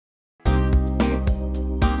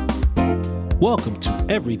Welcome to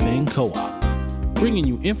Everything Co-op, bringing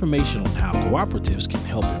you information on how cooperatives can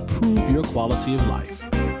help improve your quality of life.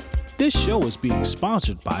 This show is being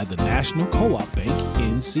sponsored by the National Co-op Bank,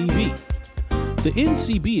 NCB. The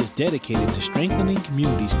NCB is dedicated to strengthening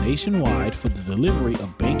communities nationwide for the delivery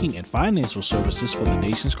of banking and financial services for the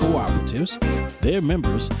nation's cooperatives, their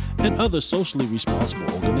members, and other socially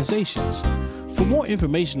responsible organizations. For more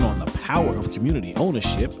information on the power of community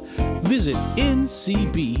ownership, visit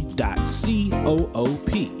ncb.coop.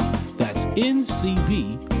 That's ncb.coop.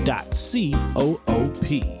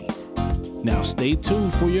 Now stay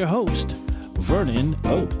tuned for your host, Vernon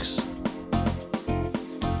Oakes.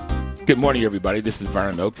 Good morning, everybody. This is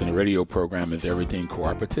Vernon Oakes, and the radio program is Everything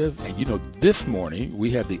Cooperative. And this morning we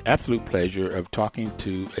have the absolute pleasure of talking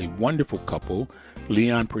to a wonderful couple,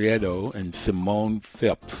 Leon Prieto and Simone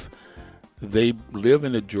Phelps. They live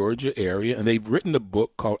in the Georgia area, and they've written a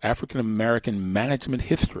book called African American Management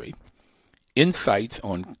History, Insights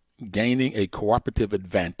on Gaining a Cooperative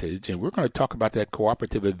Advantage. And we're going to talk about that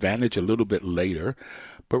cooperative advantage a little bit later.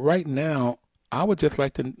 But right now, I would just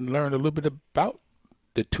like to learn a little bit about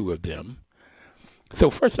the two of them. So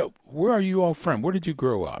first up, where are you all from? Where did you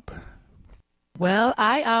grow up? Well,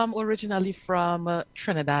 I am originally from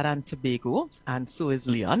Trinidad and Tobago, and so is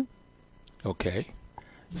Leon. Okay.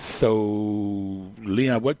 So,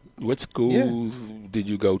 Leon, what schools did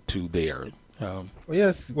you go to there?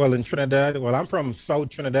 In Trinidad. Well, I'm from South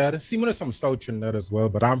Trinidad. Simon is from South Trinidad as well,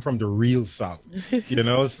 but I'm from the real South, so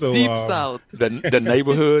Deep South. The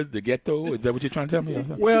neighborhood, the ghetto, is that what you're trying to tell me?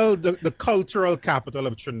 Well, the cultural capital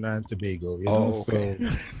of Trinidad and Tobago, okay.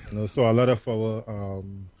 So a lot of our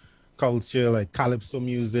culture, like calypso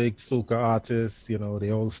music, soca artists,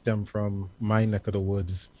 they all stem from my neck of the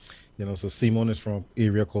woods. So Simon is from an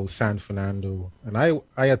area called San Fernando, and I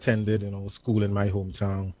attended, school in my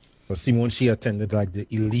hometown. But Simone, she attended like the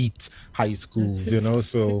elite high schools,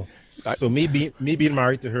 so me being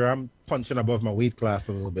married to her, I'm punching above my weight class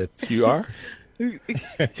a little bit. You are?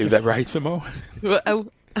 Is that right, Simone? Well,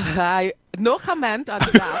 I no comment on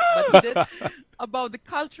that, but he did about the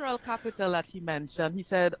cultural capital that he mentioned. He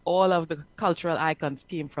said all of the cultural icons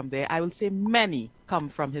came from there. I will say many come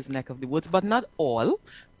from his neck of the woods, but not all.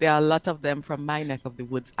 There are a lot of them from my neck of the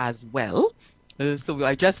woods as well. So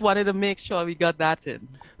I just wanted to make sure we got that in.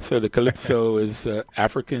 So the calypso is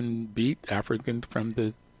African beat, African from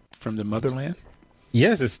the motherland?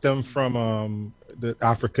 Yes, it stemmed from the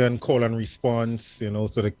African call and response, so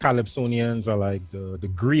the Calypsonians are like the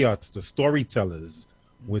griots, the storytellers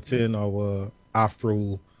within our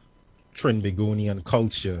Afro-Trinbagonian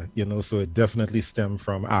culture, so it definitely stemmed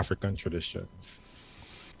from African traditions.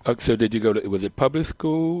 So did you go to, was it public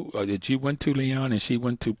school, or did you went to Leon and she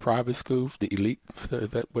went to private school, the elite? So is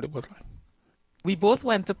that what it was like? We both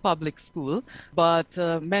went to public school, but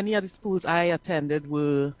many of the schools I attended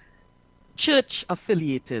were church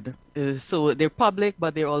affiliated. So they're public,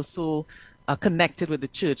 but they're also connected with the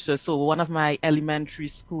church. So one of my elementary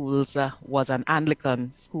schools was an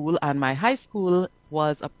Anglican school, and my high school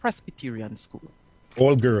was a Presbyterian school.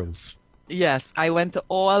 All girls. Yes, I went to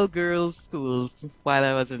all girls schools while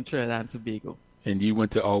I was in Trinidad and Tobago. And you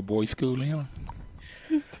went to all boys school, Leon?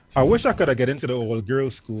 I wish I could have get into the all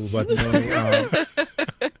girls school, but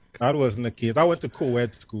that wasn't the case. I went to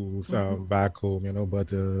co-ed schools back home,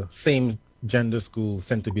 but same gender schools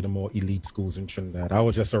tend to be the more elite schools in Trinidad. I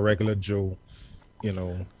was just a regular Joe,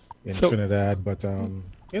 in Trinidad, but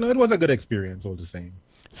it was a good experience all the same.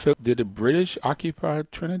 So did the British occupy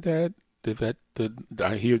Trinidad? I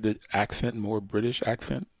hear the accent, more British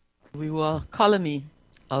accent? We were a colony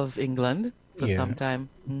of England for some time.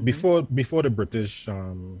 Mm-hmm. Before the British,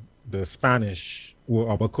 the Spanish were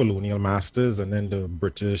our colonial masters, and then the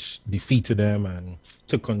British defeated them and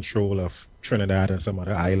took control of Trinidad and some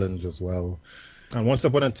other islands as well. And once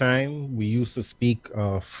upon a time, we used to speak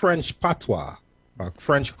French patois,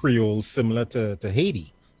 French Creole, similar to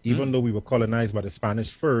Haiti. Even though we were colonized by the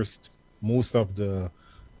Spanish first, most of the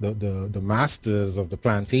masters of the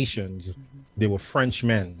plantations, they were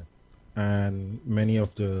Frenchmen, and many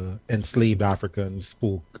of the enslaved Africans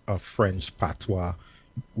spoke a French patois,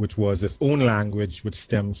 which was its own language, which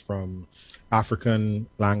stems from African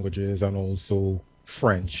languages and also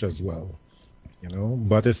French as well.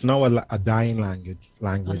 But it's now a dying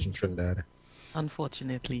language in Trinidad.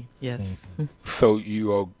 Unfortunately, yes. Mm-hmm. So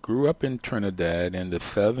you all grew up in Trinidad, in the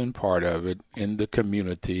southern part of it, in the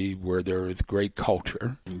community where there is great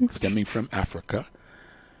culture stemming from Africa.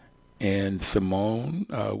 And Simone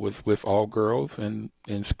was with all girls in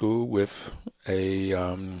school with a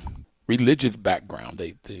religious background,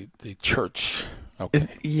 the church. Okay.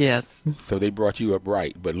 Yes. So they brought you up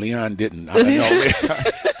right, but Leon didn't. I know.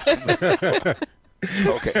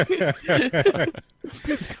 Okay.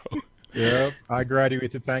 Yeah, I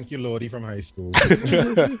graduated, thank you, Lordy, from high school.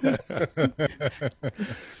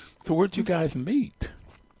 So where'd you guys meet?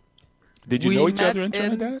 Did you We know each met other in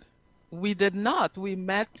Trinidad? We did not. We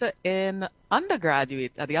met in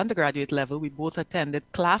undergraduate, at the undergraduate level. We both attended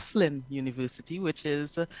Claflin University, which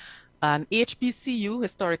is an HBCU,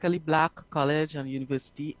 historically black college and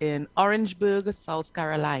university in Orangeburg, South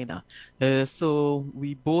Carolina. So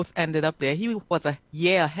we both ended up there. He was a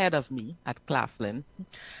year ahead of me at Claflin.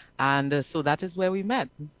 And so that is where we met.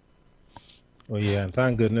 Oh yeah, and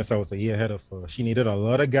thank goodness I was a year ahead of her. She needed a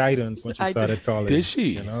lot of guidance when she started college. Did she?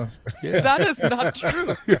 You know? Yeah. That is not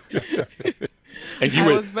true. And you I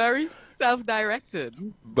were, was very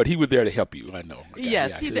self-directed. but he was there to help you. I know. Okay,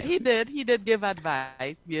 Yes, yeah, he did. He did give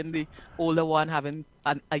advice, being the older one, having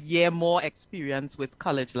a year more experience with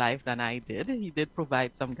college life than I did. He did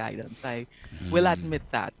provide some guidance. I will admit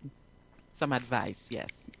that. Some advice, yes.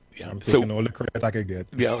 Yeah. I'm So, taking all the credit I could get.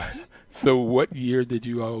 yeah. So what year did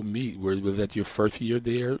you all meet? Was that your first year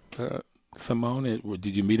there, Simone?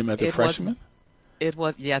 Did you meet him as a It was- freshman? It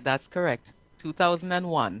was, yeah, that's correct.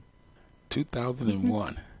 2001.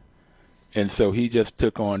 2001. And so he just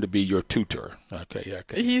took on to be your tutor. Okay,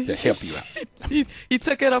 He- to help you out. He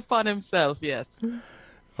took it upon himself, yes.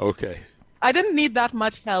 Okay. I didn't need that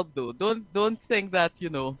much help though. Don't think that,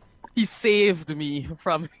 he saved me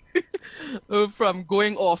from from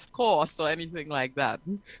going off course or anything like that.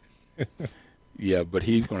 Yeah, but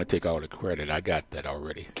he's going to take all the credit. I got that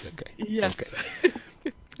already. Okay. Yes.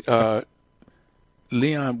 Okay.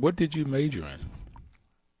 Leon, what did you major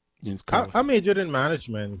in college? I majored in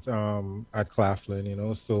management at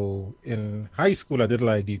Claflin, so in high school I did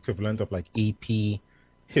like the equivalent of like AP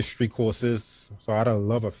history courses. So I had a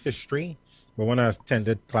love of history. But when I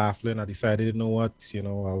attended Claflin, I decided, you know what,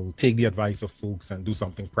 I'll take the advice of folks and do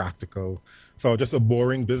something practical. So just a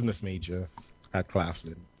boring business major at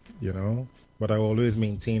Claflin, But I always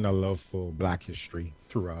maintain a love for Black history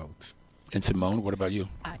throughout. And Simone, what about you?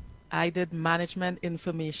 I did management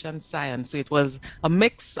information science. So it was a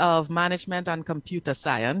mix of management and computer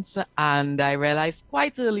science. And I realized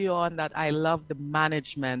quite early on that I loved the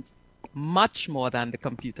management much more than the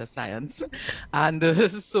computer science. And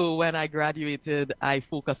so when I graduated, I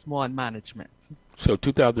focused more on management. So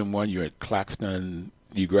 2001, you're at Claxton.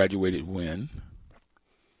 You graduated when?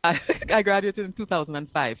 I graduated in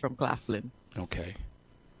 2005 from Claflin. Okay.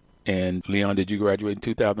 And Leon, did you graduate in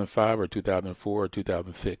 2005 or 2004 or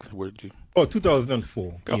 2006? Where did you? Oh,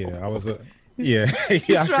 2004. Oh, Yeah, I was yeah.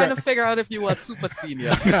 He's trying to figure out if you were super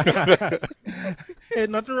senior. Hey,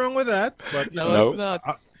 nothing wrong with that. But No. It's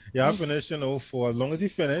not. I finished, for as long as you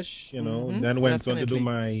finish, then went on to do definitely.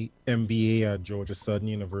 my MBA at Georgia Southern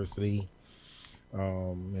University,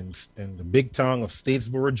 in the big town of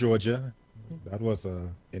Statesboro, Georgia. That was a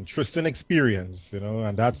interesting experience,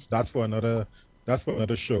 and that's for another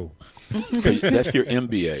show. So that's your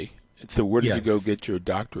MBA. So where did you go Yes. get your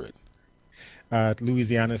doctorate? At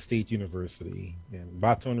Louisiana State University in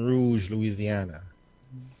Baton Rouge, Louisiana.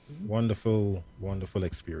 Wonderful, wonderful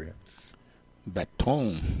experience.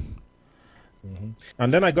 Baton.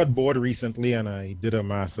 And then I got bored recently and I did a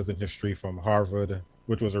master's in history from Harvard,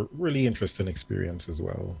 which was a really interesting experience as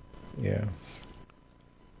well. Yeah.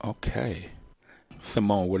 Okay.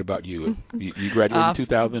 Simone, what about you? You graduated in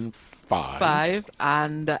 2005.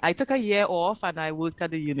 And I took a year off and I worked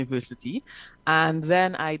at the university. And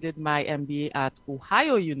then I did my MBA at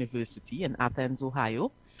Ohio University in Athens,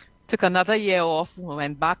 Ohio. Took another year off,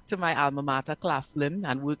 went back to my alma mater, Claflin,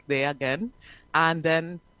 and worked there again. And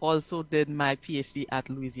then also did my PhD at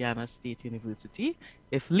Louisiana State University.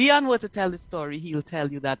 If Leon were to tell the story, he'll tell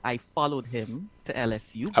you that I followed him to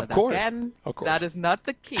LSU. Of But course. again, Of course. that is not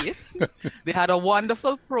the case. They had a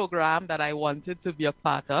wonderful program that I wanted to be a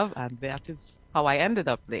part of, and that is how I ended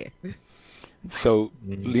up there. So,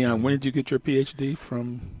 Leon, when did you get your PhD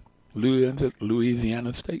from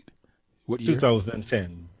Louisiana State? What year?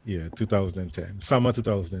 2010. Yeah, 2010. Summer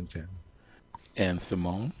 2010. And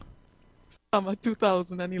Simone? Summer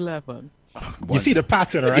 2011. You see the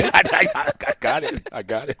pattern, right? I got it. I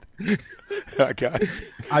got it. I got it.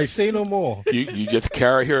 I say no more. You just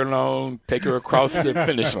carry her along, take her across the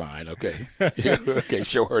finish line, okay? Okay,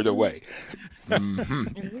 show her the way.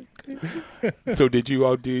 So did you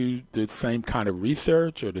all do the same kind of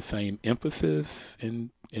research or the same emphasis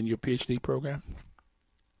in your PhD program?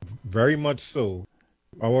 Very much so.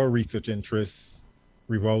 Our research interests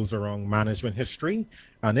revolves around management history,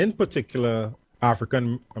 and in particular,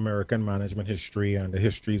 African American management history and the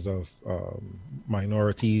histories of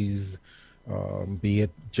minorities, be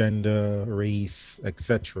it gender, race,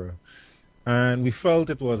 etc. and we felt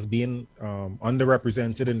it was being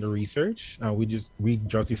underrepresented in the research, and we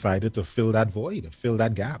just decided to fill that void, fill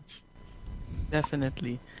that gap.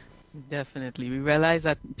 Definitely. We realized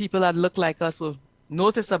that people that look like us were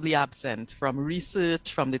noticeably absent from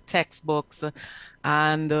research, from the textbooks,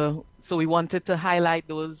 and so we wanted to highlight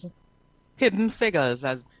those hidden figures,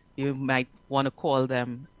 as you might want to call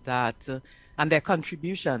them, that and their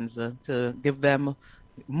contributions to give them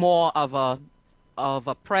more of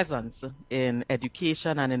a presence in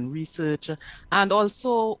education and in research. And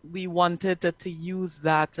also we wanted to use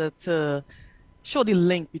that to show the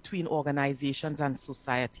link between organizations and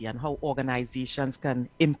society, and how organizations can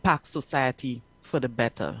impact society for the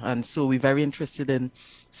better. And so we're very interested in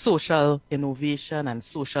social innovation and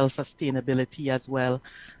social sustainability as well,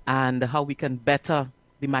 and how we can better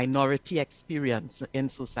the minority experience in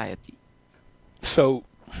society. So,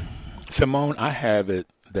 Simone, I have it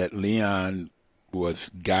that Leon was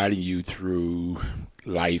guiding you through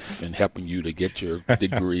life and helping you to get your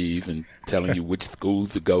degrees and telling you which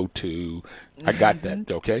schools to go to. I got that,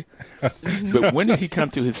 okay? But when did he come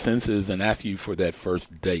to his senses and ask you for that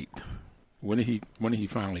first date? When did he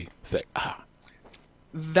finally say,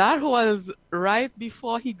 That was right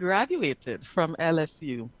before he graduated from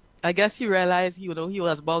LSU. I guess he realized, he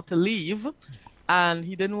was about to leave, and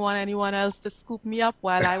he didn't want anyone else to scoop me up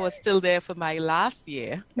while I was still there for my last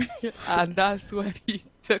year. And that's when he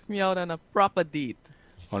took me out on a proper date.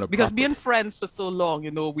 Because being friends for so long,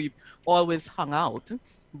 we've always hung out,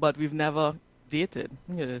 but we've never dated.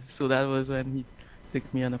 Yeah, so that was when he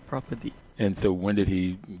took me on a proper date. And so when did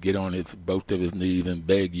he get on both of his knees and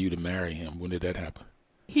beg you to marry him? When did that happen?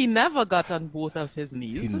 He never got on both of his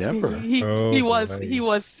knees. He never? He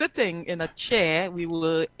was sitting in a chair. We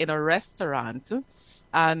were in a restaurant,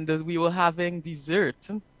 and we were having dessert,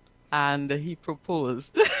 and he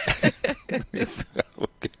proposed. Okay.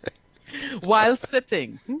 While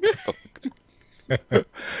sitting.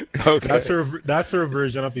 Okay. That's her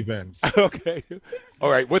version of events. Okay. All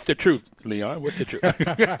right. What's the truth, Leon? What's the truth?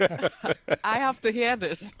 I have to hear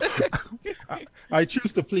this. I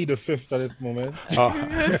choose to plead the fifth at this moment. All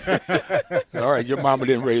right. Your mama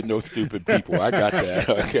didn't raise no stupid people. I got that.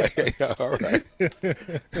 Okay. All right.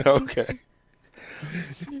 Okay.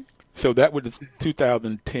 So that was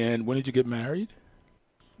 2010. When did you get married?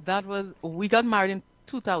 We got married in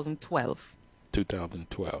 2012.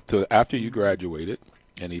 2012. So after you graduated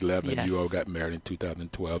in 11, Yes. you all got married in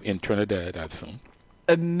 2012 in Trinidad, I assume.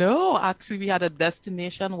 No, actually, we had a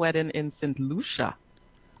destination wedding in St. Lucia,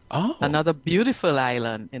 Oh. another beautiful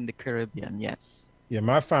island in the Caribbean. Yes. Yeah,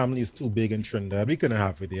 my family is too big in Trinidad. We couldn't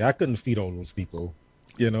have it there. I couldn't feed all those people.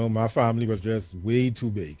 My family was just way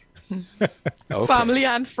too big. Okay. Family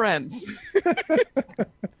and friends.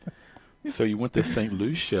 So you went to St.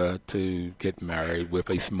 Lucia to get married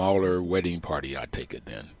with a smaller wedding party, I take it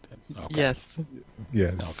then. Okay. Yes.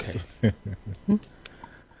 Yes. Okay.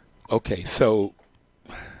 Okay, so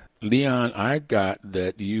Leon, I got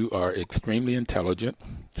that you are extremely intelligent,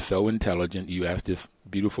 so intelligent you asked this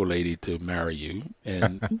beautiful lady to marry you.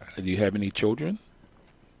 And do you have any children?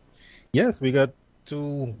 Yes, we got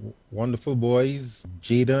two wonderful boys,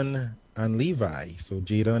 Jaden and Levi. So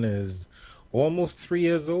Jaden is almost 3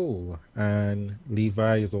 years old, and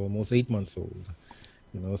Levi is almost 8 months old.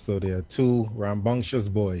 So they are two rambunctious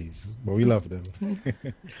boys, but we love them.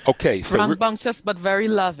 Okay, so Rambunctious, but very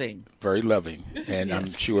loving. very loving, and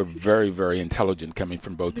I'm sure very, very intelligent coming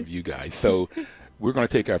from both of you guys. So we're going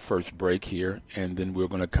to take our first break here, and then we're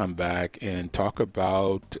going to come back and talk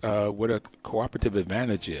about what a cooperative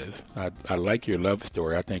advantage is. I like your love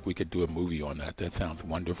story. I think we could do a movie on that. That sounds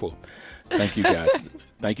wonderful. Thank you, guys.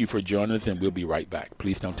 Thank you for joining us, and we'll be right back.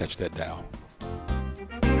 Please don't touch that dial.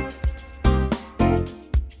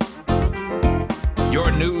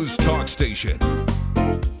 Your news talk station.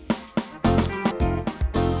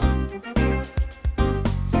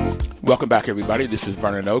 Welcome back, everybody. This is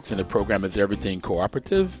Vernon Oakes, and the program is Everything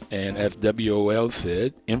Cooperative. And as WOL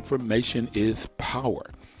said, information is power.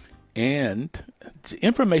 And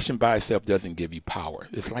information by itself doesn't give you power.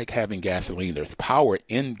 It's like having gasoline. There's power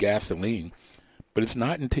in gasoline, but it's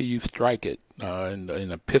not until you strike it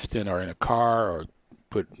in a piston or in a car or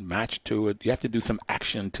put match to it. You have to do some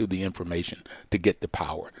action to the information to get the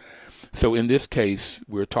power. So in this case,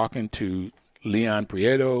 we're talking to Leon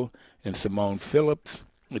Prieto and Simone Phillips.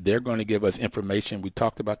 They're going to give us information. We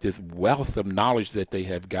talked about this wealth of knowledge that they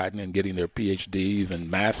have gotten in getting their PhDs and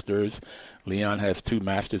masters. Leon has 2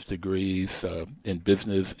 master's degrees in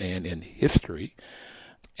business and in history,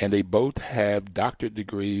 and they both have doctorate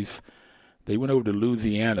degrees. They went over to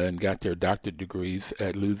Louisiana and got their doctorate degrees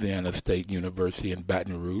at Louisiana State University in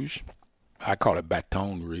Baton Rouge. I call it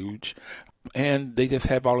Baton Rouge. and they just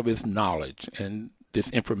have all of this knowledge and this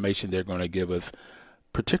information they're going to give us,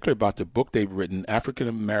 particularly about the book they've written, African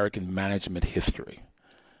American Management History.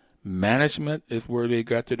 Management is where they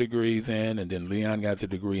got their degrees in, and then Leon got the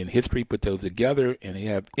degree in history, put those together, and they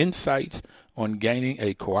have insights on gaining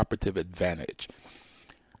a cooperative advantage.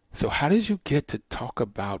 So how did you get to talk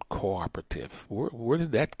about cooperatives? Where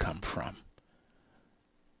did that come from?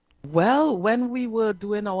 Well, when we were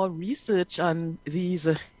doing our research on these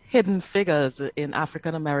hidden figures in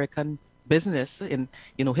African American business,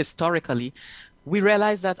 historically, we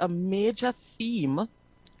realized that a major theme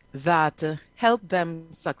that helped them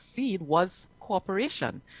succeed was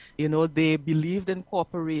cooperation. They believed in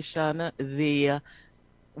cooperation. They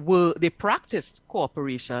practiced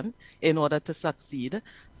cooperation in order to succeed.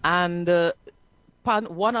 And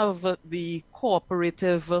one of the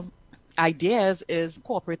cooperative ideas is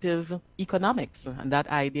cooperative economics, and that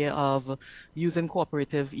idea of using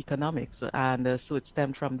cooperative economics. And so it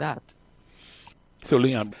stemmed from that. So,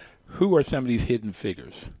 Leon, who are some of these hidden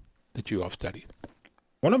figures that you all studied?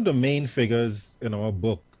 One of the main figures in our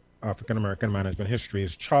book, African American Management History,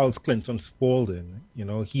 is Charles Clinton Spaulding.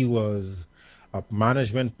 He was a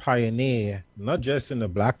management pioneer, not just in the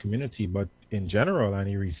Black community, but in general, and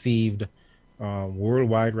he received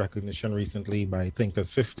worldwide recognition recently by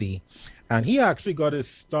Thinkers 50. And he actually got his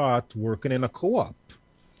start working in a co-op.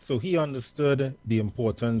 So he understood the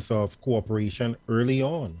importance of cooperation early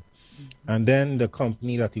on. And then the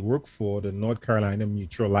company that he worked for, the North Carolina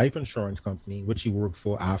Mutual Life Insurance Company, which he worked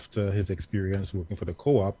for after his experience working for the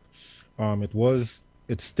co-op,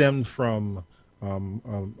 it stemmed from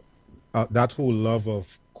that whole love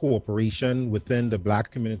of cooperation within the Black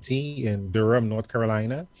community in Durham, North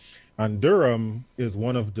Carolina. And Durham is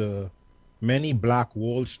one of the many Black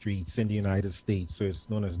Wall Streets in the United States. So it's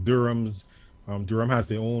known as Durham has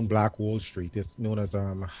their own Black Wall Street. It's known as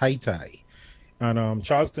Haiti. And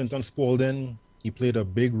Charles Clinton Spaulding, he played a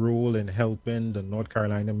big role in helping the North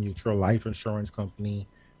Carolina Mutual Life Insurance Company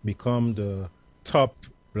become the top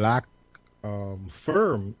Black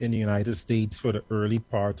firm in the United States for the early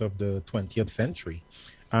part of the 20th century.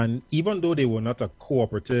 And even though they were not a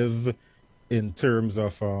cooperative in terms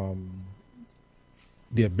of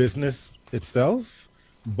their business itself,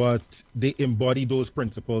 but they embody those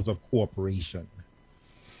principles of cooperation.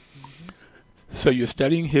 So you're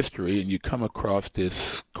studying history and you come across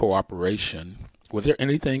this cooperation. Was there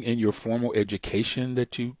anything in your formal education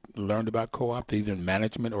that you learned about co-op, either in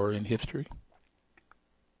management or in history?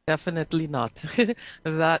 Definitely not.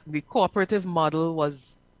 That the cooperative model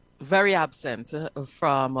was very absent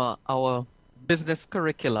from our business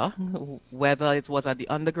curricula, whether it was at the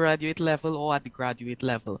undergraduate level or at the graduate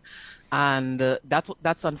level. And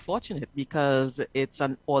that's unfortunate, because it's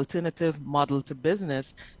an alternative model to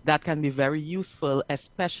business that can be very useful,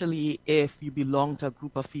 especially if you belong to a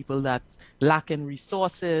group of people that lack in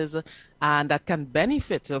resources and that can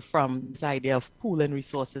benefit from this idea of pooling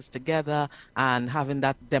resources together and having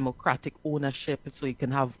that democratic ownership, so you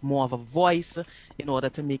can have more of a voice in order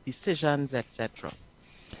to make decisions, etc.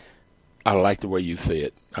 I like the way you say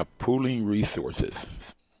it. Pooling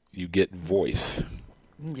resources. You get voice.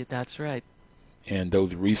 Yeah, that's right. And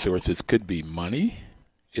those resources could be money.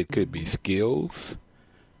 It could be skills.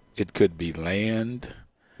 It could be land.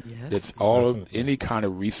 Yes. It's all of any kind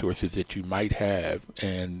of resources that you might have.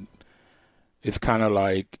 And it's kind of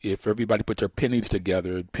like if everybody put their pennies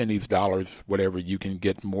together, pennies, dollars, whatever, you can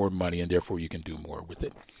get more money, and therefore you can do more with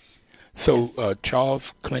it. So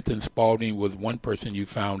Charles Clinton Spaulding was one person you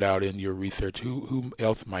found out in your research. Who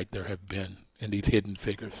else might there have been in these hidden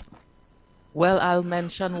figures? Well, I'll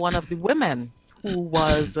mention one of the women, who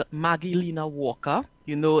was Maggie Lena Walker.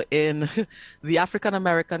 In the African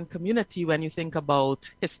American community, when you think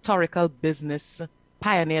about historical business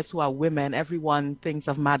pioneers who are women, everyone thinks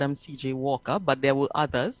of Madam C.J. Walker, but there were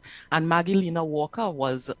others. And Maggie Lena Walker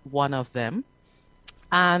was one of them.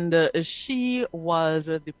 And she was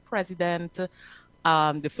the president,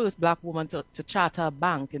 the first Black woman to charter a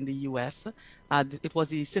bank in the U.S. It was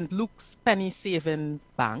the St. Luke's Penny Savings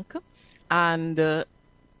Bank. And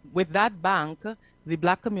with that bank, the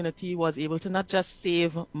Black community was able to not just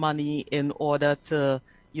save money in order to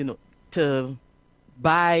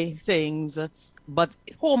buy things, but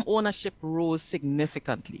home ownership rose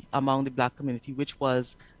significantly among the Black community, which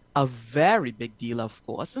was a very big deal, of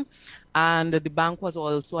course. And the bank was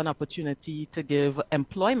also an opportunity to give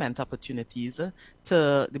employment opportunities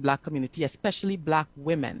to the Black community, especially Black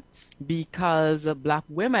women, because Black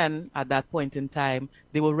women at that point in time,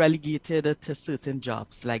 they were relegated to certain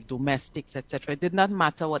jobs like domestics, etc. It did not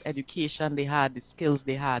matter what education they had, the skills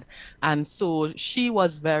they had. And so she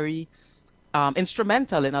was very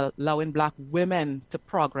instrumental in allowing Black women to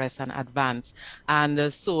progress and advance.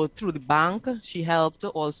 And so through the bank, she helped.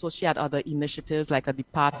 Also, she had other initiatives like a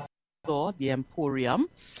department store, the Emporium,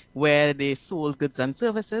 where they sold goods and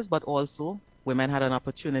services, but also women had an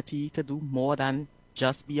opportunity to do more than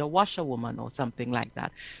just be a washerwoman or something like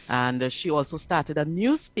that. And she also started a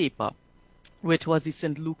newspaper, which was the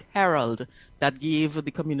St. Luke Herald, that gave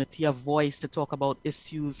the community a voice to talk about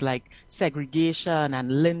issues like segregation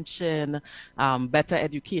and lynching, better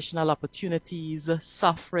educational opportunities,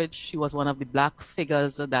 suffrage. She was one of the Black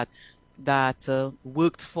figures that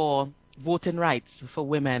worked for voting rights for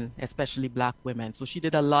women, especially Black women. So she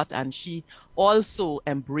did a lot, and she also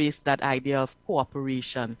embraced that idea of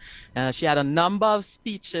cooperation. She had a number of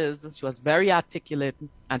speeches. She was very articulate,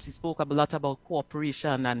 and she spoke a lot about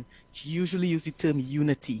cooperation, and she usually used the term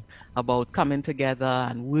unity, about coming together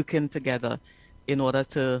and working together in order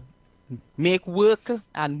to make work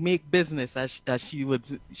and make business, as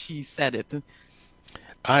she said it.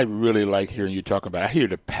 I really like hearing you talk about it. I hear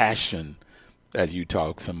the passion as you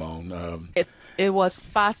talk, Simone. It was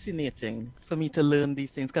fascinating for me to learn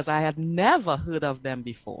these things because I had never heard of them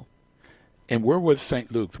before. And where was St.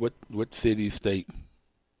 Luke's? What city, state?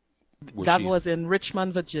 That was in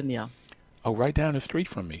Richmond, Virginia. Oh, right down the street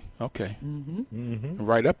from me. Okay. Mm-hmm. Mm-hmm.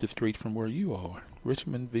 Right up the street from where you are,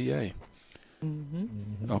 Richmond, VA. Mm-hmm.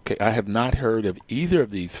 Mm-hmm. Okay, I have not heard of either of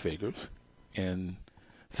these figures. And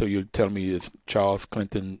so you're telling me it's Charles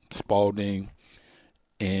Clinton Spalding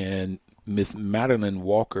and Miss Madeline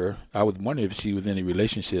Walker. I was wondering if she was in a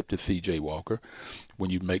relationship to C.J. Walker when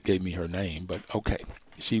you gave me her name, but okay,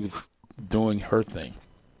 she was doing her thing.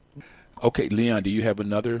 Okay, Leon, do you have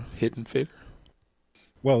another hidden figure?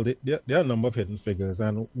 Well, there are a number of hidden figures,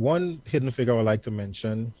 and one hidden figure I would like to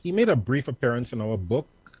mention, he made a brief appearance in our book.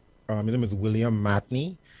 His name is William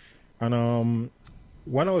Matney, and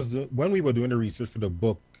when we were doing the research for the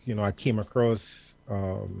book, I came across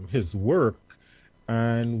his work.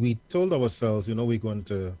 And we told ourselves, we're going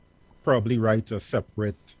to probably write a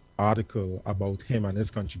separate article about him and his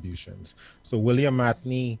contributions. So William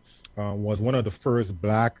Matney was one of the first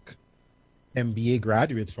Black MBA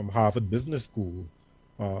graduates from Harvard Business School.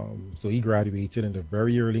 So he graduated in the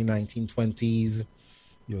very early 1920s.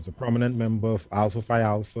 He was a prominent member of Alpha Phi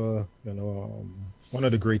Alpha, one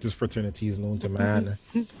of the greatest fraternities known to man.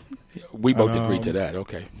 We both agree to that.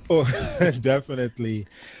 Okay. Oh, definitely.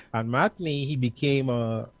 And Matney, he became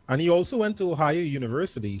and he also went to Ohio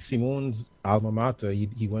University, Simone's alma mater.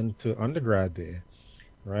 He went to undergrad there,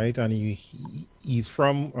 right? And he's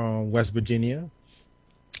from West Virginia,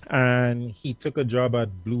 and he took a job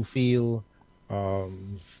at Bluefield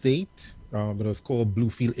State. It was called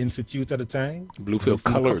Bluefield Institute at the time. Bluefield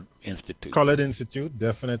Colored Institute. Colored Institute,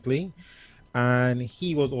 definitely. And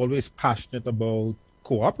he was always passionate about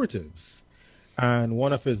cooperatives. And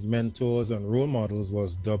one of his mentors and role models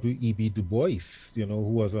was W.E.B. Du Bois, who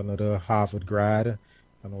was another Harvard grad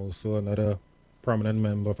and also another prominent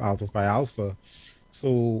member of Alpha Phi Alpha.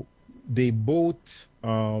 So they both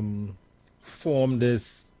formed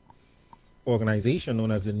this organization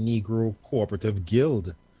known as the Negro Cooperative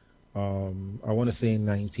Guild. I want to say in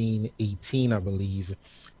 1918, I believe.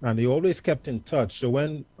 And they always kept in touch. So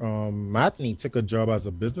when Matney took a job as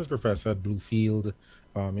a business professor at Bluefield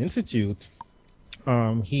Institute,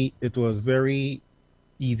 it was very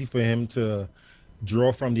easy for him to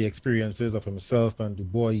draw from the experiences of himself and Du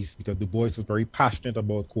Bois, because Du Bois was very passionate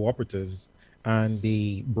about cooperatives, and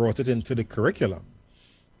they brought it into the curriculum.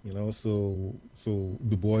 So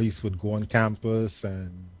Du Bois would go on campus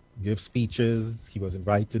and give speeches. He was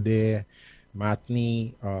invited there.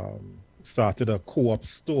 Matney started a co-op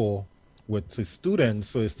store with his students,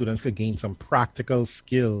 so his students could gain some practical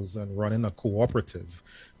skills and running a cooperative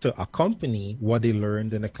to accompany what they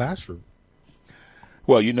learned in the classroom.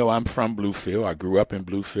 Well, I'm from Bluefield. I grew up in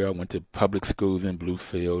Bluefield, went to public schools in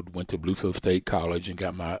Bluefield, went to Bluefield State College and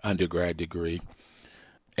got my undergrad degree.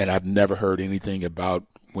 And I've never heard anything about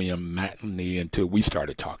William Matney until we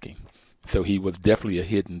started talking. So he was definitely a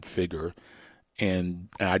hidden figure. And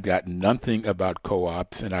I got nothing about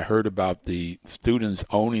co-ops, and I heard about the students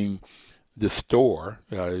owning the store.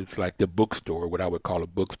 It's like the bookstore, what I would call a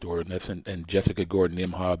bookstore, and that's in Jessica Gordon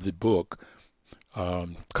Imhov's book,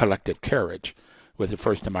 Collective Carriage, was the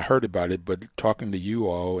first time I heard about it. But talking to you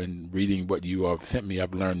all and reading what you all sent me,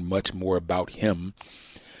 I've learned much more about him.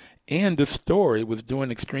 And the story was doing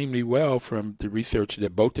extremely well from the research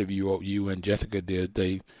that both of you and Jessica did.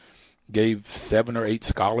 They gave 7 or 8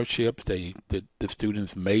 scholarships. The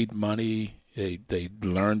students made money. They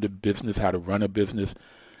learned the business, how to run a business.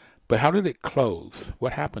 But how did it close?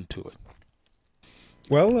 What happened to it?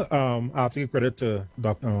 Well, I have to give credit to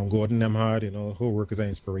Dr. Gordon Nemhard. Her work is an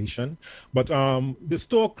inspiration. But the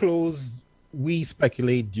store closed, we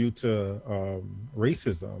speculate, due to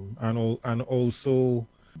racism and also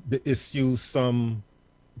the issue some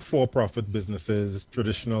for-profit businesses,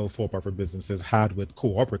 traditional for-profit businesses, had with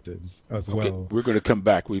cooperatives as well. We're going to come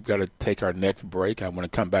back. We've got to take our next break. I want to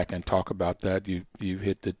come back and talk about that. You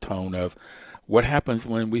hit the tone of what happens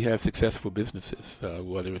when we have successful businesses,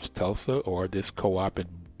 whether it's Tulsa or this co-op in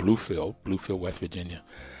Bluefield, West Virginia.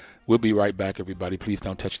 We'll be right back, everybody. Please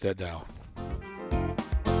don't touch that dial.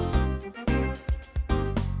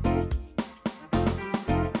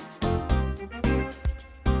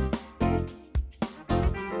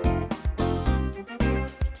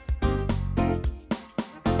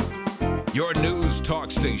 Your news talk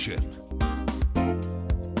station.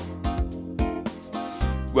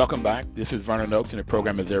 Welcome back. This is Vernon Oakes, and the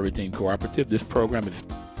program is Everything Cooperative. This program is,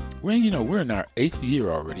 we're in our 8th year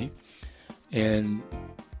already, and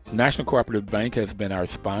National Cooperative Bank has been our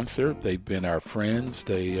sponsor. They've been our friends.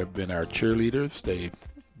 They have been our cheerleaders. They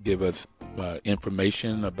give us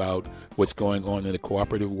information about what's going on in the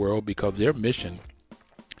cooperative world, because their mission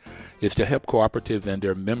is to help cooperatives and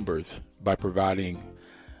their members by providing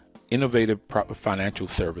innovative financial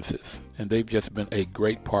services. And they've just been a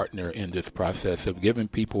great partner in this process of giving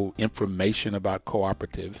people information about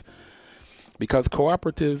cooperatives. Because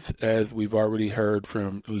cooperatives, as we've already heard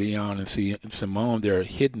from Leon and Simone, they're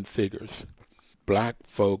hidden figures. Black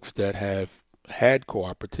folks that have had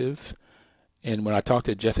cooperatives. And when I talked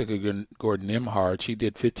to Jessica Gordon Nemhard, she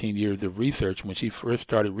did 15 years of research. When she first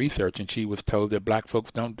started researching, she was told that black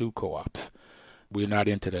folks don't do co-ops. We're not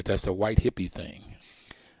into that. That's a white hippie thing.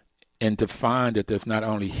 And to find that there's not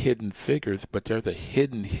only hidden figures, but there's a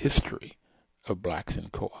hidden history of blacks in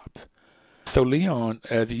co-ops. So Leon,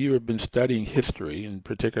 as you have been studying history, in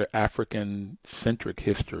particular African-centric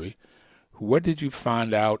history, what did you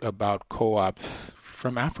find out about co-ops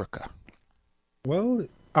from Africa? Well,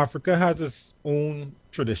 Africa has its own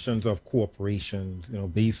traditions of corporations,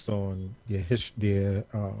 based on their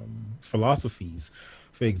philosophies.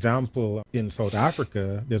 For example, in South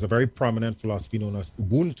Africa, there's a very prominent philosophy known as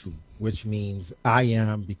Ubuntu, which means I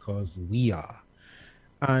am because we are.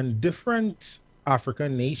 And different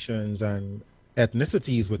African nations and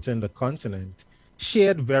ethnicities within the continent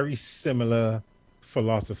shared very similar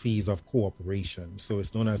philosophies of cooperation. So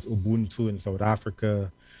it's known as Ubuntu in South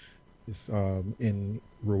Africa. In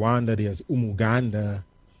Rwanda, there's Umuganda.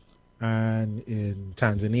 And in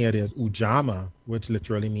Tanzania, there's Ujamaa, which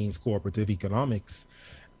literally means cooperative economics.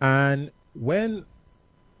 And when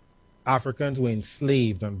Africans were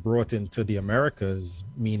enslaved and brought into the Americas,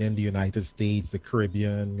 meaning the United States, the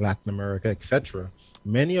Caribbean, Latin America, etc.,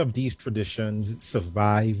 many of these traditions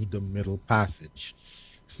survived the Middle Passage.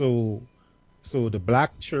 So the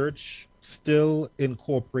Black Church still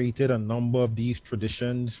incorporated a number of these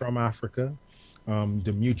traditions from Africa.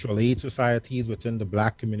 The mutual aid societies within the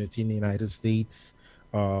Black community in the United States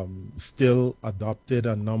still adopted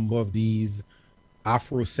a number of these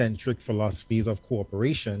Afrocentric philosophies of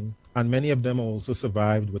cooperation, and many of them also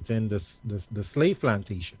survived within the slave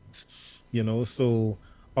plantations. So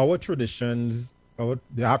our traditions,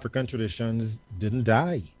 the African traditions, didn't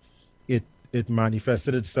die. It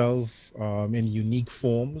manifested itself in unique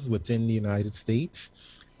forms within the United States.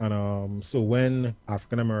 And so when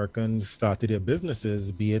African Americans started their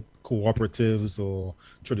businesses, be it cooperatives or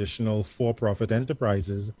traditional for-profit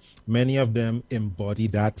enterprises, many of them embody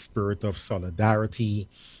that spirit of solidarity,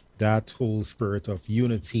 that whole spirit of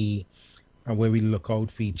unity, and where we look out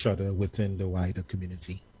for each other within the wider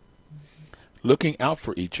community. Looking out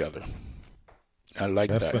for each other. I like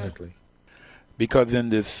that. Definitely. Because in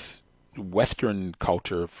this Western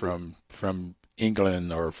culture from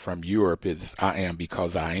England or from Europe, is I am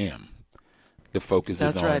because I am. The focus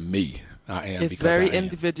That's is right. on me. I am It's because very I am.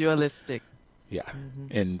 individualistic. Yeah.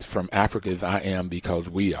 And from Africa is I am because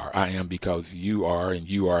we are. I am because you are, and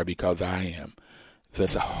you are because I am. So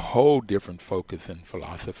it's a whole different focus in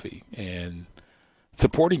philosophy and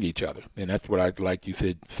supporting each other. And that's what I like you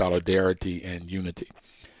said, solidarity and unity.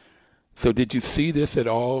 So did you see this at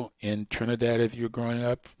all in Trinidad as you were growing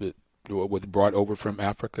up? What was brought over from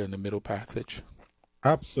Africa in the Middle Passage?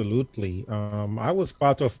 Absolutely. I was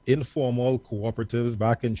part of informal cooperatives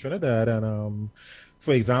back in Trinidad. And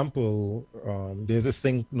for example, there's this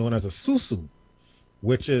thing known as a susu,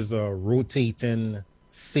 which is a rotating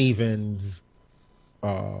savings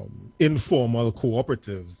informal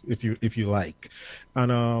cooperative, if you like.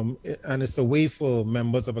 And it's a way for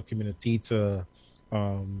members of a community to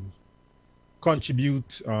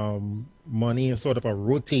contribute money in sort of a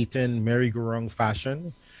rotating merry-go-round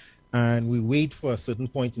fashion. and we wait for a certain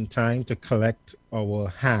point in time to collect our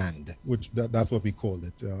hand, which that's what we called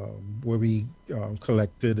it, where we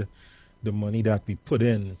collected the money that we put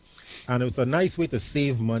in. And it was a nice way to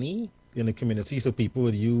save money in the community. So people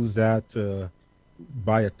would use that to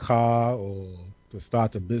buy a car or to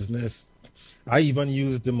start a business. I even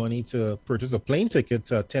used the money to purchase a plane ticket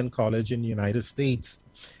to attend college in the United States.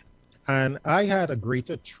 And I had a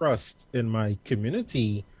greater trust in my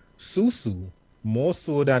community, Susu, more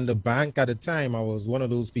so than the bank at the time. I was one of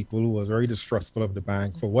those people who was very distrustful of the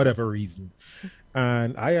bank for whatever reason.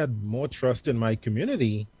 And I had more trust in my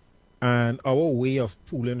community and our way of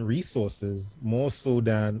pooling resources more so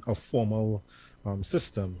than a formal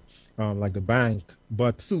system like the bank.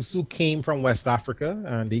 But Susu came from West Africa,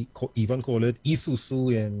 and they even call it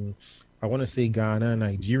Isusu in, I want to say, Ghana and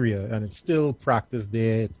Nigeria, and it's still practiced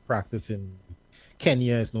there. It's practiced in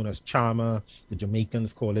Kenya. It's known as Chama. The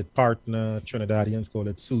Jamaicans call it partner. Trinidadians call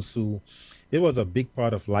it Susu. It was a big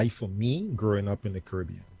part of life for me growing up in the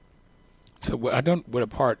Caribbean. So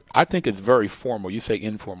I think it's very formal. You say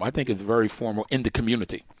informal. I think it's very formal in the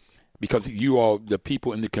community because the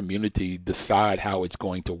people in the community decide how it's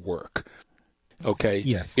going to work. Okay?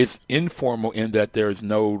 Yes. It's informal in that there's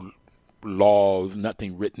no laws,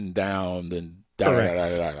 nothing written down, and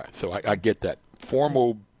Correct. So I get that.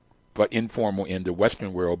 Formal but informal in the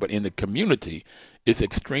Western world, but in the community, it's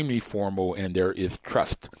extremely formal and there is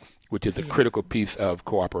trust, which is a critical piece of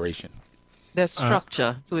cooperation. There's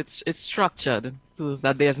structure, so it's structured so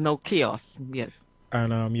that there's no chaos. Yes.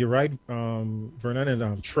 And you're right, Vernon,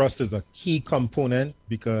 and trust is a key component,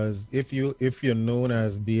 because if you're known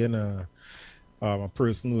as being a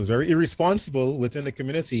person who is very irresponsible within the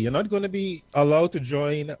community, you're not going to be allowed to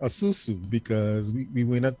join a Susu, because we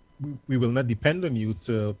will not depend on you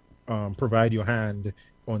to provide your hand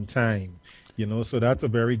on time. So that's a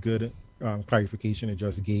very good clarification it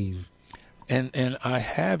just gave. And I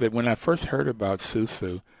have it. When I first heard about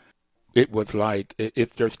Susu, it was like,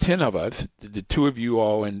 if there's 10 of us, the two of you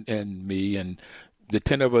all and me, and the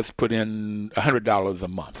 10 of us put in $100 a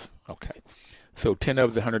month. Okay. So 10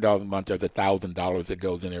 of the $100 a month, there's $1,000 that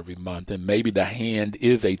goes in every month, and maybe the hand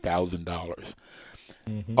is $1,000.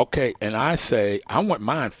 Mm-hmm. Okay. And I say, I want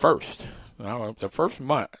mine first. The first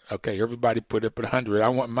month, okay, everybody put up at 100. I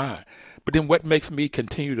want mine. But then what makes me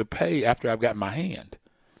continue to pay after I've got my hand?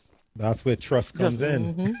 That's where trust comes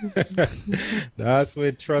in. That's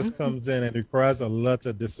where trust comes in. It requires a lot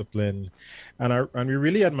of discipline. And we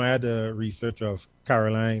really admire the research of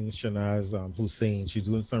Caroline Shanaz Hussein. She's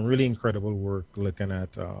doing some really incredible work looking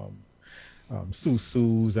at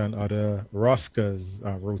Susus and other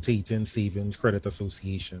ROSCAs, rotating savings credit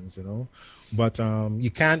associations, But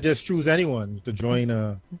you can't just choose anyone to join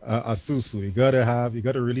a Susu. You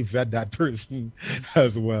gotta really vet that person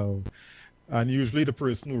as well. And usually the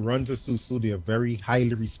person who runs a Susu, they are very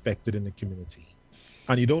highly respected in the community.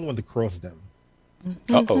 And you don't want to cross them.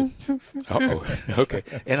 Uh-oh. Okay.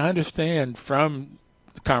 And I understand from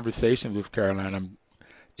the conversation with Caroline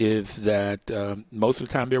is that most of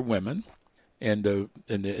the time they're women. And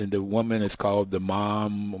the woman is called the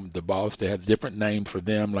mom, the boss. They have different names for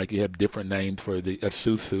them, like you have different names for the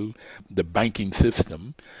Susu, the banking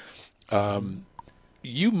system.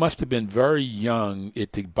 You must have been very young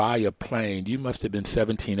to buy a plane. You must have been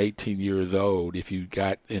 17, 18 years old if you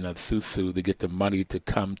got in a Susu to get the money to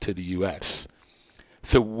come to the U.S.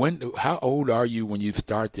 So how old are you when you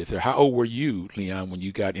start this? Or how old were you, Leon, when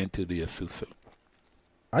you got into the Susu?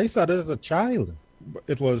 I started as a child.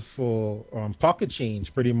 It was for pocket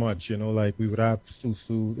change, pretty much. Like we would have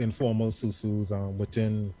Susus, informal Susus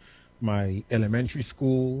within my elementary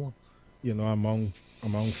school, among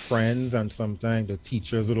friends, and sometimes the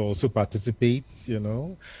teachers would also participate,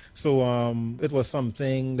 So it was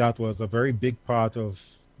something that was a very big part of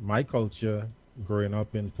my culture growing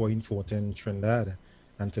up in Point Fortin, Trinidad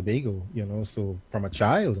and Tobago, so from a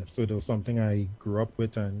child. So it was something I grew up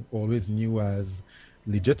with and always knew as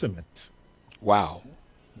legitimate. Wow.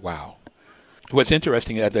 What's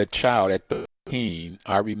interesting, as a child at 13,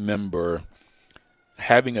 I remember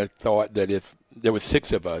having a thought that if there were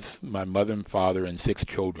 6 of us, my mother and father and 6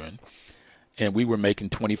 children, and we were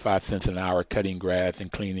making 25 cents an hour cutting grass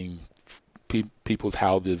and cleaning people's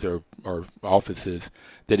houses or offices,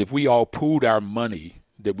 that if we all pooled our money,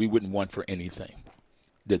 that we wouldn't want for anything.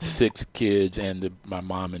 That 6 kids and my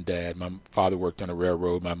mom and dad, my father worked on a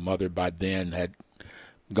railroad, my mother by then had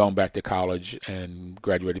gone back to college and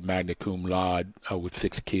graduated magna cum laude with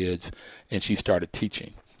 6 kids, and she started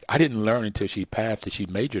teaching. I didn't learn until she passed that she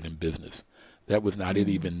majored in business, That was not, I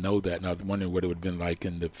didn't even know that. And I was wondering what it would have been like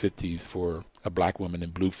in the 50s for a black woman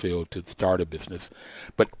in Bluefield to start a business.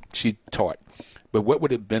 But she taught. But what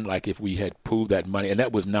would it have been like if we had pooled that money? And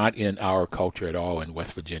that was not in our culture at all in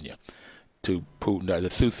West Virginia. To pool, the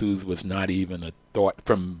Susus was not even a thought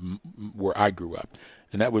from where I grew up.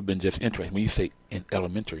 And that would have been just interesting. When you say in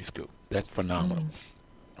elementary school, that's phenomenal.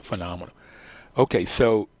 Phenomenal. Okay,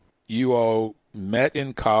 so you all met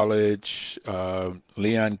in college.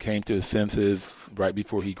 Leon came to his senses right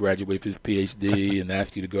before he graduated his PhD and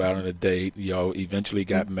asked you to go out on a date. Y'all eventually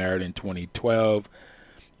got married in 2012.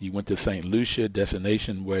 You went to St. Lucia,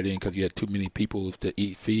 destination wedding, because you had too many people to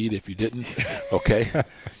feed if you didn't. Okay.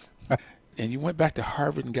 And you went back to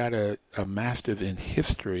Harvard and got a master's in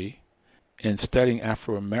history and studying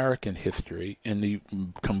Afro-American history. And you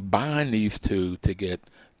combine these two to get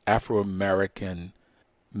Afro-American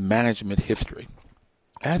management history.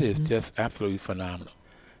 That is just absolutely phenomenal.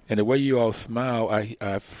 And the way you all smile,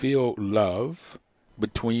 I feel love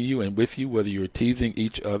between you and with you, whether you're teasing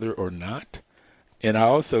each other or not. And I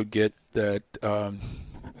also get that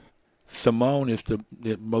Simone is the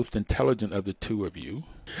most intelligent of the two of you.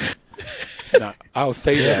 Now, I'll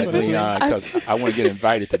say that, Leon, because I want to get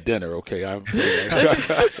invited to dinner, okay? I'll say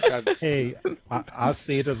that. Hey, I'll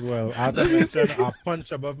say it as well. As I mentioned, I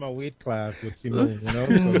punch above my weight class with Simone,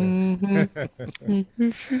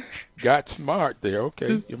 So. Got smart there,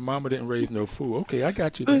 okay. Your mama didn't raise no fool. Okay, I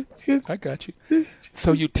got you there. I got you.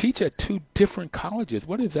 So you teach at two different colleges.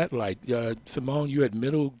 What is that like? Simone, you at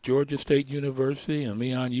Middle Georgia State University, and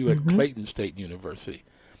Leon, you at Clayton State University.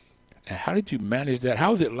 And how did you manage that?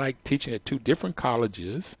 How is it like teaching at two different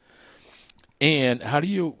colleges? And how do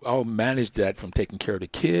you all manage that from taking care of the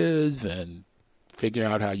kids and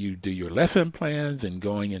figuring out how you do your lesson plans and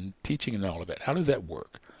going and teaching and all of that? How does that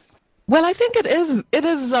work? Well, I think it is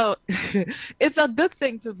it's a good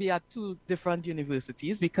thing to be at two different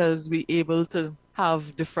universities because we're able to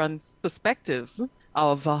have different perspectives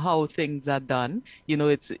of how things are done.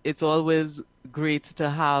 It's always great to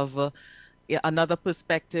have another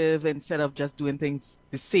perspective instead of just doing things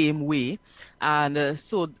the same way. And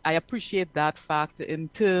so I appreciate that fact. In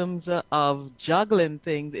terms of juggling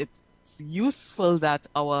things, it's useful that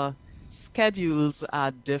our schedules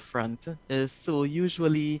are different. So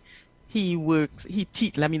usually we work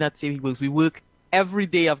every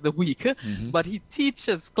day of the week, but he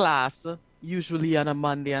teaches class usually on a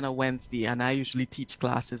Monday and a Wednesday, and I usually teach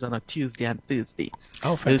classes on a Tuesday and Thursday.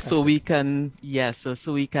 Oh, fantastic. So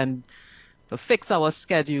we can, fix our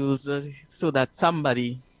schedules so that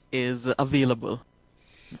somebody is available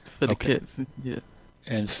for the kids. Yeah.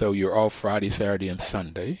 And so you're off Friday, Saturday, and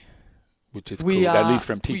Sunday, which is cool, at least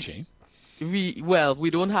from teaching. We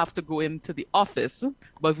don't have to go into the office,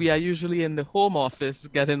 but we are usually in the home office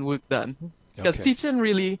getting work done. Because teaching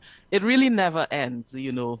really never ends.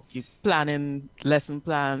 You're planning lesson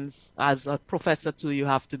plans. As a professor too, you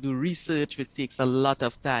have to do research, which takes a lot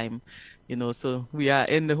of time. So we are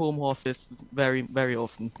in the home office very, very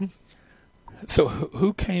often. So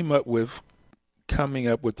who came up with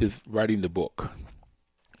this writing the book?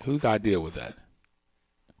 Whose idea was that?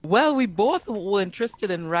 Well, we both were interested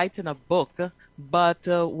in writing a book, but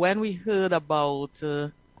when we heard about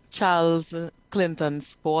Charles Clinton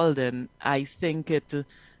Spaulding, I think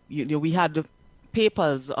we had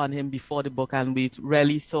papers on him before the book, and we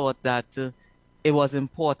really thought that it was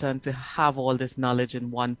important to have all this knowledge in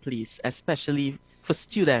one place, especially for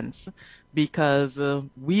students, because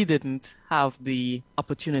we didn't have the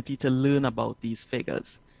opportunity to learn about these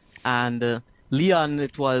figures. And Leon,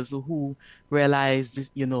 it was who realized,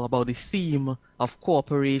 about the theme of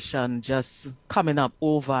cooperation just coming up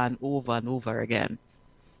over and over and over again.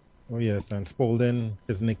 Oh, yes. And Spaulding,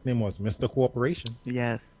 his nickname was Mr. Cooperation.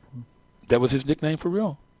 Yes. That was his nickname for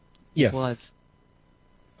real? Yes. It was.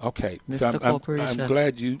 Okay. Mr. So Cooperation. I'm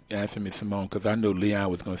glad you answered me, Simone, because I know Leon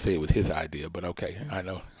was going to say it was his idea, but okay. I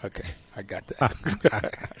know. Okay. I got that.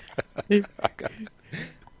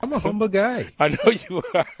 I'm a humble guy. I know you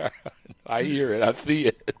are. I hear it. I see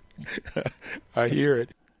it. I hear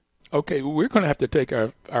it. Okay, we're going to have to take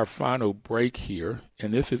our final break here,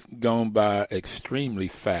 and this is going by extremely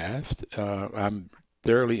fast. I'm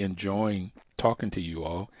thoroughly enjoying talking to you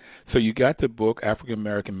all. So you got the book, African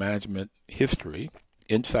American Management History,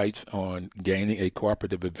 Insights on Gaining a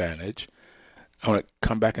Cooperative Advantage. I want to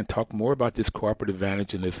come back and talk more about this cooperative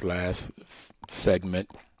advantage in this last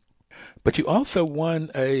segment. But you also won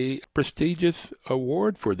a prestigious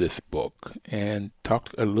award for this book, and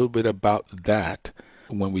talk a little bit about that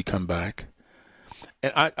when we come back.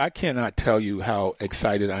 And I cannot tell you how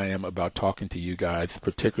excited I am about talking to you guys,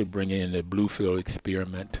 particularly bringing in the Bluefield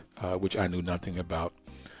experiment, which I knew nothing about.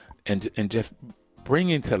 and just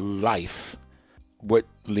bringing to life what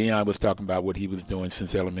Leon was talking about, what he was doing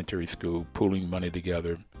since elementary school, pooling money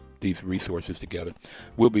together, these resources together.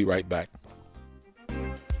 We'll be right back.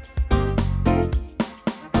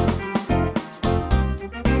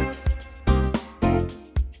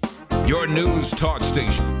 Your news talk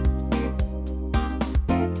station.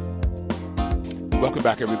 Welcome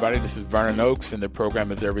back, everybody. This is Vernon Oakes, and the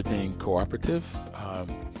program is Everything Cooperative.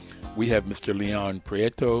 We have Mr. Leon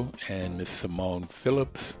Prieto and Ms. Simone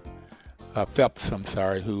Phelps,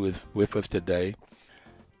 who is with us today.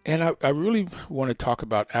 And I really want to talk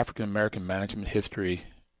about African American management history,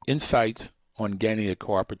 insights on gaining a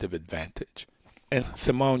cooperative advantage. And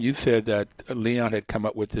Simone, you said that Leon had come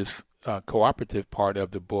up with this cooperative part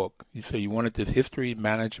of the book. You said you wanted this history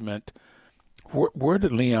management. Where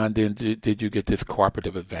did Leon did you get this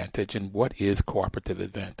cooperative advantage, and what is cooperative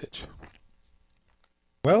advantage?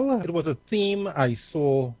 Well, it was a theme I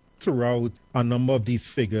saw throughout a number of these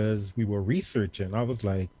figures we were researching. I was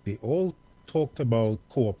like, they all talked about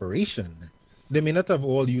cooperation. They may not have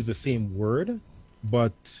all used the same word,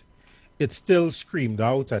 but it still screamed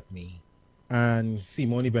out at me. And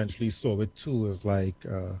Simone eventually saw it too as like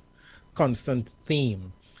a constant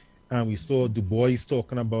theme. And we saw Du Bois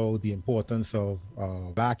talking about the importance of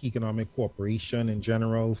Black economic cooperation in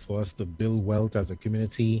general for us to build wealth as a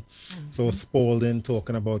community. Mm-hmm. So Spalding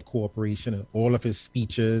talking about cooperation in all of his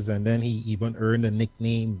speeches. And then he even earned a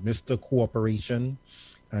nickname, Mr. Cooperation.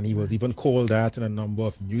 And he was even called that in a number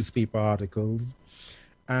of newspaper articles.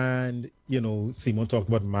 And, Simone talked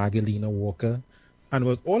about Magdalena Walker. And it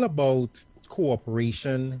was all about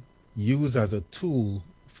cooperation used as a tool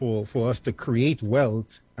for us to create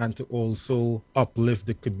wealth and to also uplift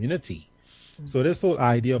the community. Mm-hmm. So this whole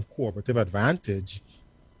idea of cooperative advantage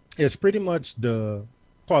is pretty much the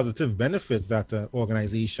positive benefits that an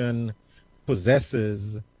organization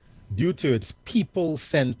possesses due to its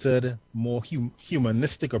people-centered, more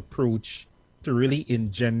humanistic approach to really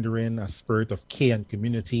engendering a spirit of care and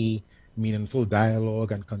community, meaningful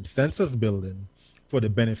dialogue and consensus building for the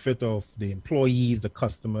benefit of the employees, the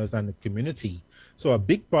customers, and the community. So a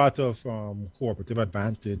big part of cooperative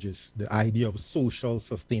advantage is the idea of social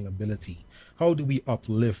sustainability. How do we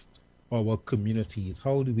uplift our communities?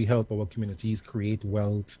 How do we help our communities create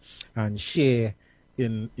wealth and share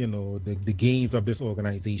in the gains of this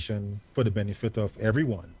organization for the benefit of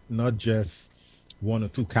everyone, not just one or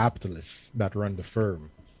two capitalists that run the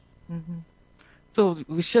firm? Mm-hmm. So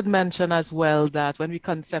we should mention as well that when we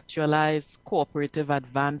conceptualize cooperative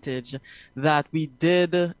advantage, that we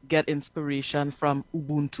did get inspiration from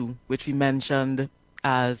Ubuntu, which we mentioned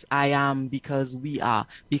as I am because we are,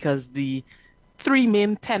 because the three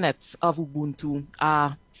main tenets of Ubuntu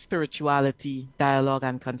are spirituality, dialogue,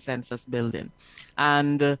 and consensus building.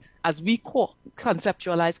 And as we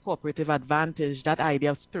conceptualize cooperative advantage, that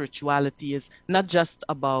idea of spirituality is not just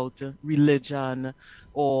about religion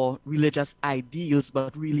or religious ideals,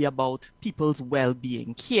 but really about people's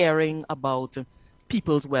well-being, caring about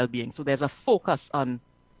people's well-being. So there's a focus on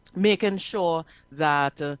making sure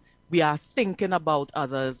that we are thinking about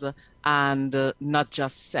others and not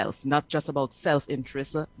just about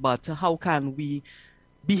self-interest, but how can we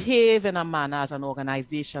behave in a manner as an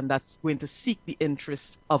organization that's going to seek the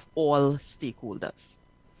interests of all stakeholders.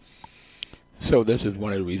 So this is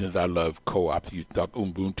one of the reasons I love co-ops. You talk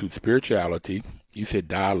Ubuntu spirituality, you said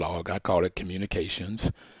dialogue, I call it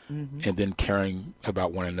communications, mm-hmm. and then caring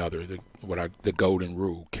about one another, the golden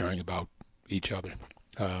rule, caring about each other.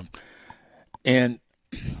 And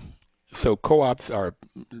so co-ops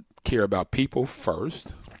care about people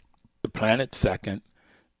first, the planet second,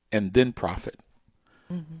 and then profit.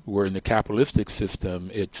 Mm-hmm. Where in the capitalistic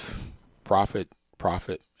system, it's profit,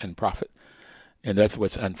 profit, and profit. And that's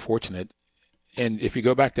what's unfortunate. And if you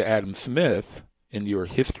go back to Adam Smith in your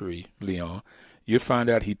history, Leon, you find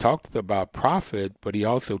out he talked about profit, but he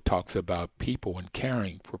also talks about people and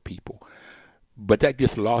caring for people. But that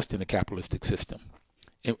gets lost in the capitalistic system.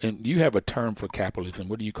 And you have a term for capitalism.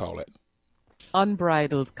 What do you call it?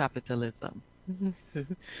 Unbridled capitalism.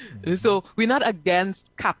 Mm-hmm. So we're not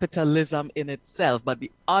against capitalism in itself, but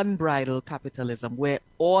the unbridled capitalism where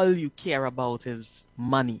all you care about is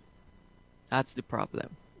money. That's the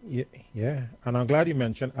problem. Yeah. And I'm glad you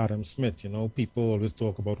mentioned Adam Smith. People always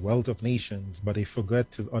talk about Wealth of Nations, but they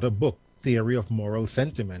forget his other book, Theory of Moral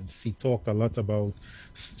Sentiments. He talked a lot about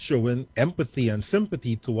showing empathy and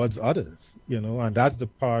sympathy towards others, and that's the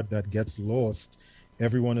part that gets lost.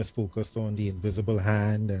 Everyone is focused on the invisible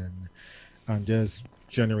hand and just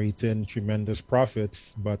generating tremendous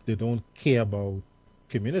profits, but they don't care about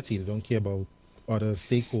community. They don't care about other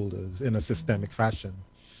stakeholders in a systemic fashion.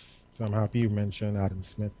 So I'm happy you mentioned Adam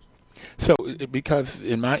Smith. So, because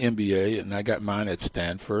in my MBA, and I got mine at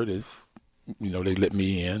Stanford, they let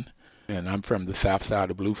me in, and I'm from the south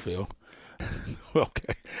side of Bluefield.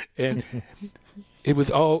 Okay. And it was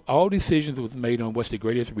all decisions was made on what's the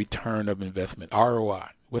greatest return of investment, ROI.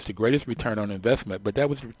 What's the greatest return on investment? But that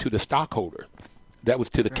was to the stockholder. That was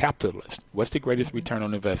to the capitalist. What's the greatest return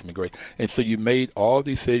on investment? Great. And so you made all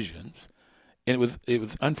decisions, and it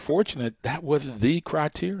was unfortunate that wasn't the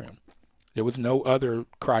criterion. There was no other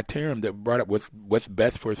criterion that brought up what's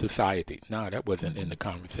best for society. No, that wasn't in the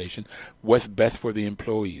conversation. What's best for the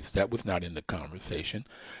employees? That was not in the conversation.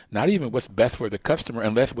 Not even what's best for the customer,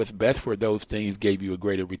 unless what's best for those things gave you a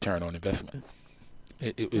greater return on investment.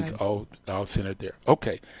 It was all centered there.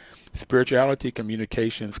 Okay. Spirituality,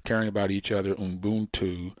 communications, caring about each other,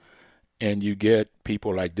 Ubuntu, and you get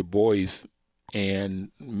people like Du Bois and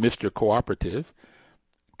Mr. Cooperative,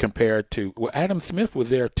 compared to, Adam Smith was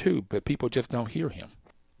there too, but people just don't hear him.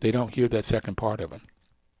 They don't hear that second part of him.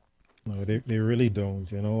 No, they really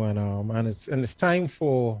don't, and it's time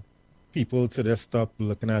for people to just stop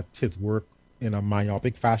looking at his work in a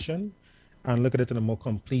myopic fashion and look at it in a more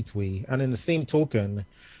complete way. And in the same token,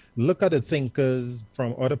 look at the thinkers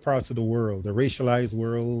from other parts of the world, the racialized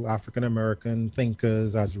world, African-American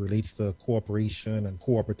thinkers as it relates to cooperation and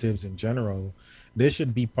cooperatives in general. They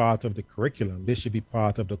should be part of the curriculum. They should be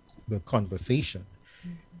part of the conversation.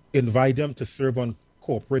 Invite them to serve on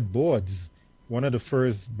corporate boards. One of the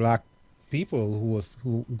first Black people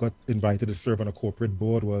who got invited to serve on a corporate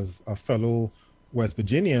board was a fellow West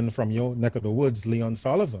Virginian from your neck of the woods, Leon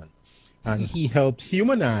Sullivan. And he helped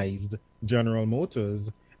humanize General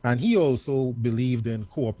Motors. And he also believed in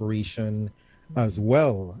cooperation as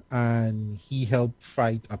well. And he helped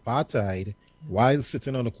fight apartheid while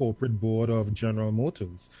sitting on the corporate board of General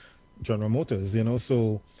Motors,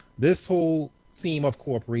 So this whole theme of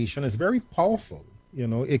cooperation is very powerful.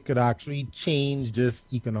 It could actually change this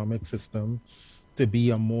economic system to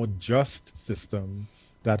be a more just system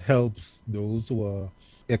that helps those who are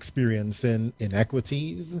experiencing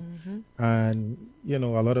inequities and, a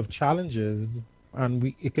lot of challenges.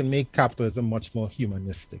 And it can make capitalism much more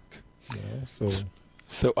humanistic. So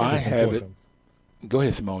I have it. Go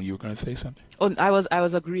ahead, Simone. You were going to say something. Oh, I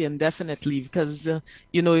was agreeing definitely because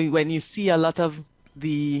when you see a lot of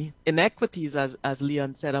the inequities, as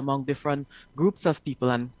Leon said, among different groups of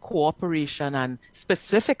people, and cooperation and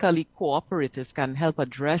specifically cooperatives can help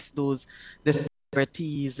address those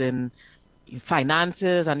disparities in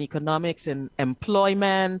finances and economics, in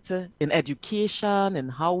employment, in education, in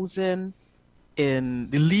housing,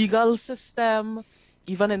 in the legal system,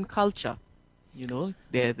 even in culture.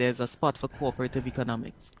 There's a spot for cooperative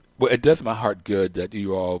economics. Well, it does my heart good that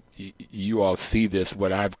you all see this.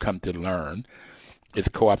 What I've come to learn is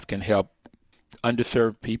co-ops can help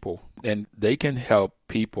underserved people, and they can help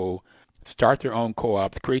people start their own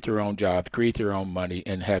co-ops, create their own jobs, create their own money,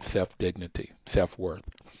 and have self-dignity, self-worth.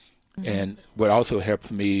 And what also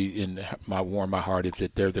helps me in warm my heart is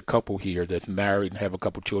that there's a couple here that's married and have a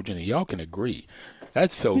couple children, and y'all can agree.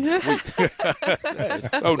 That's so sweet. That is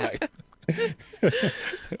so nice.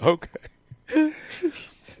 Okay.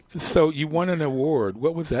 So you won an award.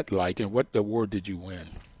 What was that like, and what award did you win?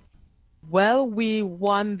 Well, we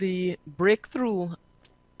won the Breakthrough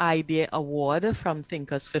Idea Award from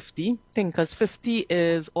Thinkers 50. Thinkers 50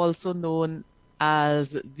 is also known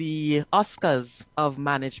as the Oscars of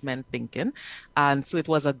management thinking. And so it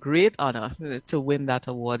was a great honor to win that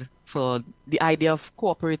award for the idea of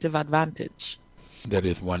cooperative advantage. That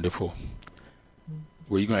is wonderful.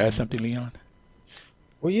 Were you going to add something, Leon?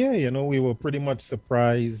 Well, yeah, we were pretty much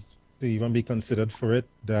surprised to even be considered for it,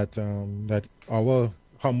 that our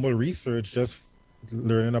humble research, just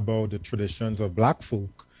learning about the traditions of Black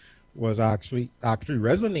folk, was actually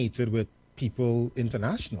resonated with people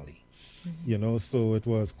internationally. So it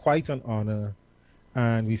was quite an honor,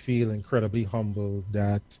 and we feel incredibly humbled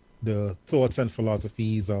that the thoughts and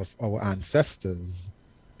philosophies of our ancestors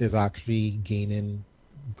is actually gaining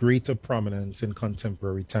greater prominence in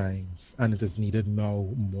contemporary times, and it is needed now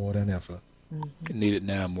more than ever. Needed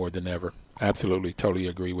now more than ever. Absolutely, totally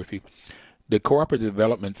agree with you. The Cooperative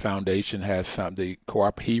Development Foundation has the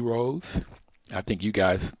Co-op Heroes. I think you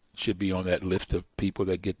guys should be on that list of people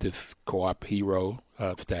that get this Co-op Hero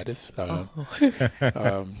status.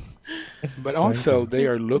 But also they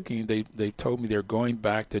are looking, they told me they're going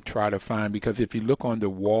back to try to find, because if you look on the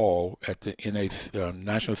wall at the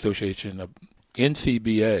National Association of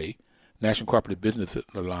NCBA, National Cooperative Business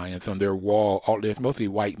Alliance, on their wall, there's mostly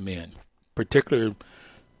white men, particularly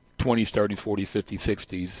 20s, 30s, 40s,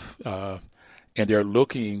 50s, 60s, and they're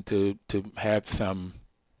looking to have some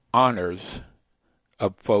honors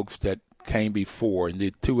of folks that came before, and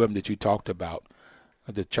the two of them that you talked about,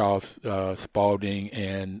 the Charles Spalding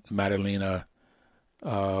and Madalena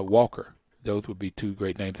Walker. Those would be two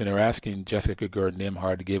great names. And they're asking Jessica Gurdon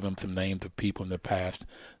Nembhard to give them some names of people in the past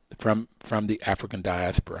from the African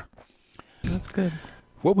diaspora. That's good.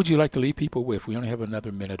 What would you like to leave people with? We only have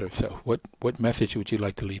another minute or so. What message would you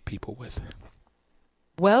like to leave people with?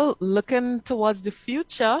 Well, looking towards the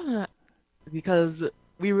future, because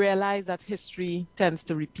we realize that history tends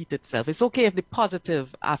to repeat itself. It's okay if the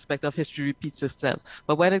positive aspect of history repeats itself,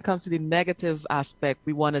 but when it comes to the negative aspect,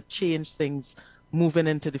 we want to change things moving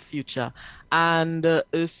into the future. And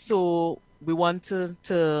so we want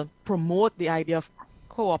to promote the idea of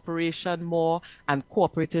cooperation more, and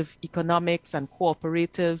cooperative economics and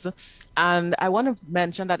cooperatives. And I want to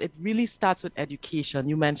mention that it really starts with education.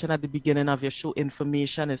 You mentioned at the beginning of your show,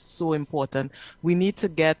 information is so important. We need to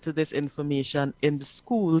get to this information in the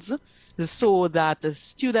schools so that the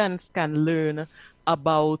students can learn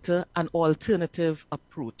about an alternative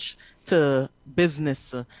approach to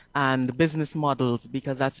business and business models,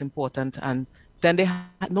 because that's important. And then they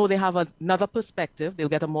know they have another perspective. They'll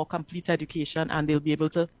get a more complete education, and they'll be able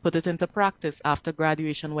to put it into practice after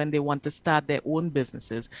graduation when they want to start their own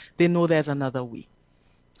businesses. They know there's another way.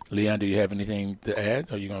 Leon, do you have anything to add,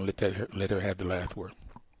 or are you going to let her have the last word?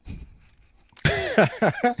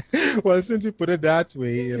 Well, since you put it that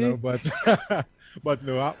way, but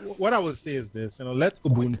no, what I would say is this, let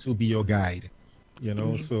Ubuntu be your guide,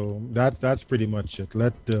 so that's pretty much it.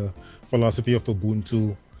 Let the philosophy of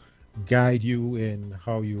Ubuntu guide you in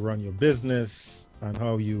how you run your business and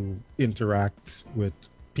how you interact with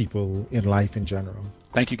people in life in general.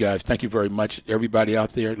 Thank you, guys. Thank you very much. Everybody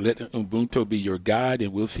out there, let Ubuntu be your guide,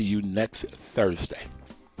 and we'll see you next Thursday.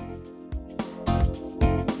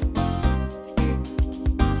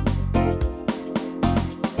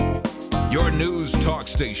 Your news talk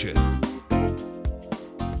station.